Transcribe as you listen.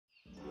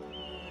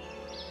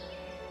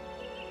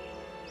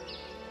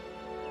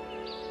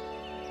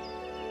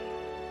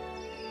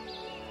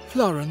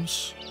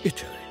Florence,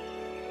 Italy.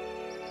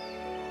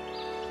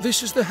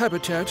 This is the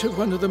habitat of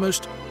one of the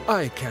most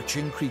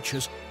eye-catching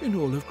creatures in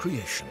all of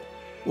creation,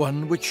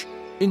 one which,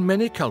 in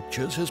many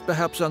cultures, has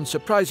perhaps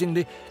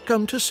unsurprisingly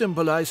come to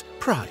symbolize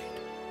pride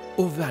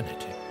or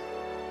vanity.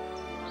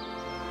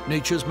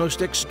 Nature's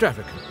most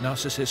extravagant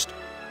narcissist,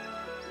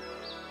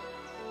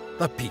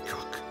 the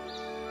peacock.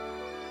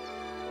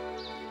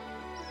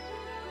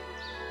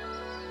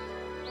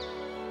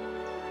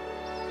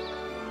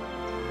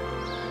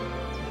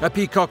 A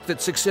peacock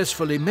that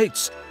successfully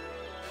mates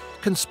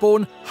can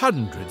spawn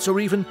hundreds or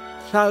even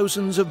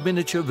thousands of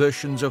miniature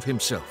versions of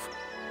himself.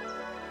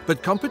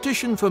 But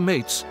competition for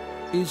mates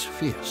is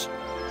fierce.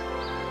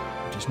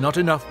 It is not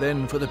enough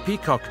then for the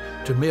peacock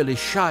to merely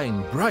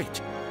shine bright.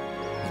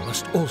 He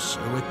must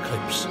also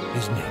eclipse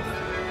his neighbor.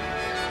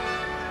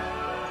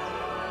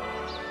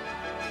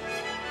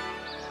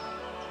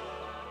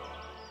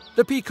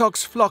 The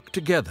peacocks flock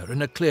together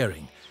in a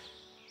clearing.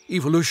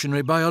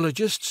 Evolutionary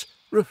biologists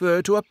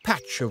refer to a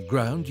patch of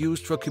ground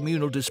used for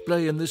communal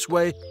display in this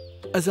way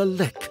as a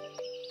lek.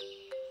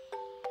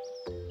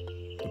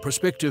 The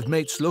prospective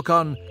mates look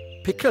on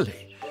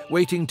piccoli,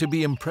 waiting to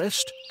be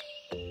impressed.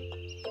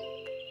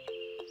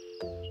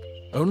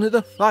 Only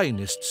the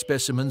finest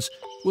specimens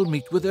will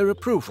meet with their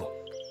approval.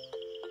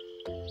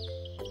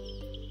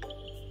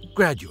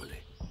 Gradually,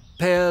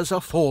 pairs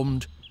are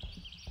formed,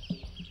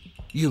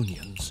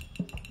 unions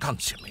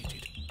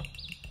consummated.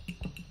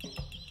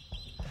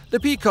 The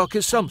peacock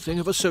is something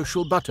of a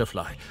social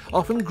butterfly,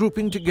 often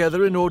grouping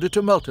together in order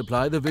to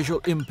multiply the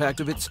visual impact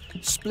of its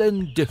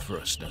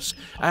splendiferousness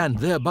and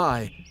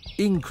thereby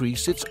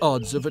increase its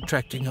odds of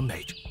attracting a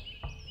mate.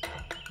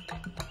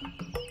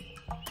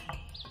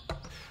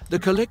 The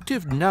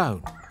collective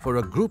noun for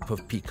a group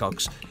of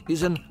peacocks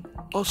is an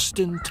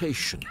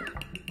ostentation.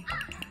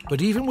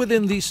 But even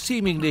within these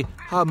seemingly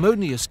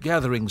harmonious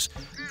gatherings,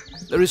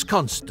 there is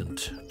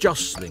constant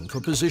jostling for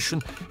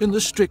position in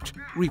the strict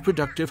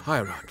reproductive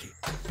hierarchy.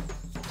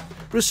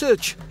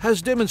 Research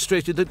has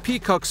demonstrated that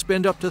peacocks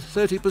spend up to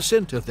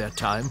 30% of their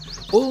time,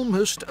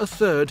 almost a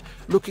third,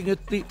 looking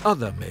at the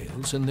other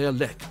males in their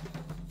lek.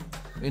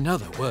 In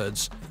other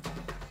words,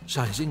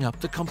 sizing up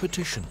the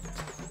competition.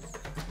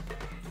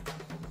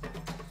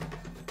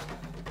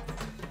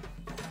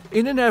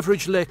 In an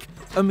average lek,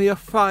 a mere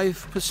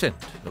 5%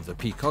 of the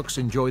peacocks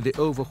enjoy the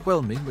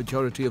overwhelming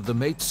majority of the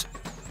mates,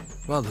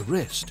 while the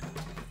rest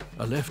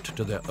are left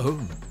to their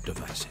own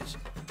devices.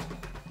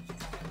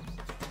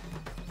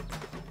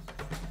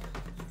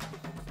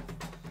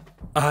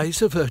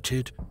 Eyes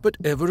averted, but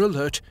ever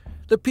alert,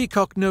 the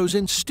peacock knows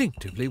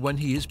instinctively when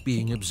he is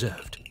being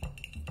observed.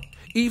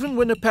 Even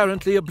when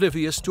apparently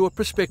oblivious to a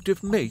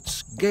prospective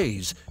mate's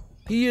gaze,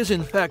 he is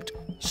in fact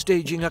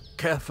staging a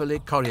carefully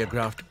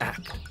choreographed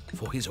act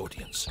for his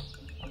audience.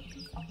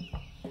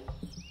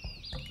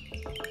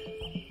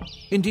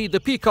 Indeed, the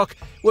peacock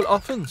will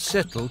often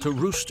settle to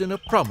roost in a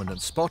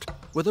prominent spot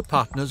where the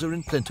partners are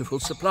in plentiful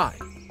supply.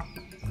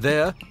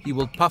 There he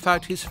will puff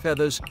out his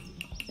feathers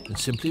and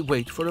simply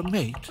wait for a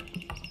mate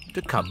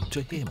to come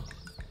to him.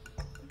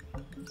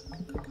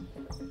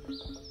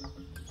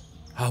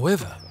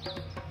 However,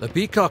 the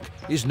peacock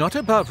is not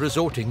above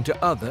resorting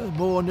to other,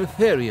 more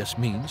nefarious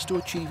means to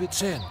achieve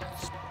its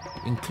ends,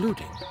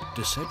 including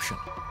deception.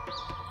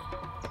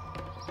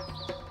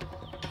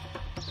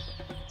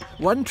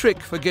 One trick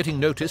for getting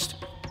noticed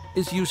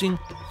is using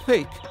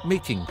fake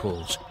mating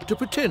calls to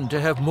pretend to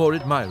have more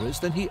admirers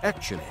than he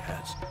actually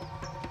has.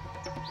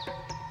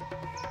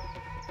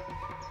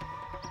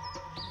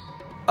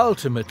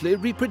 Ultimately,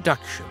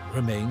 reproduction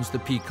remains the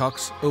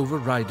peacock's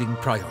overriding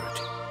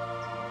priority.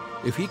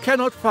 If he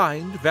cannot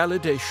find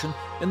validation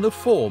in the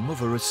form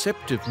of a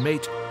receptive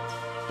mate,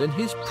 then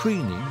his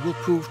preening will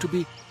prove to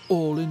be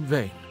all in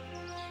vain.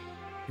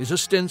 His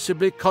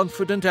ostensibly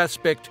confident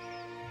aspect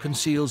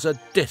conceals a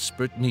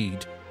desperate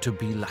need to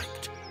be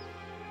liked.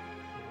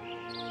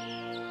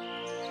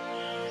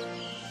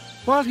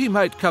 While he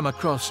might come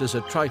across as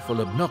a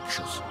trifle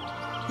obnoxious,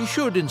 he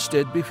should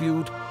instead be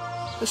viewed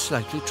as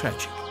slightly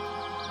tragic.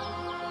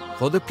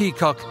 For the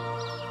peacock,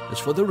 as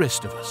for the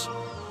rest of us,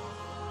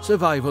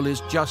 survival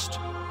is just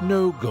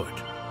no good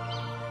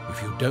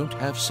if you don't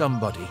have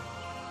somebody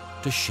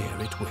to share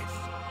it with.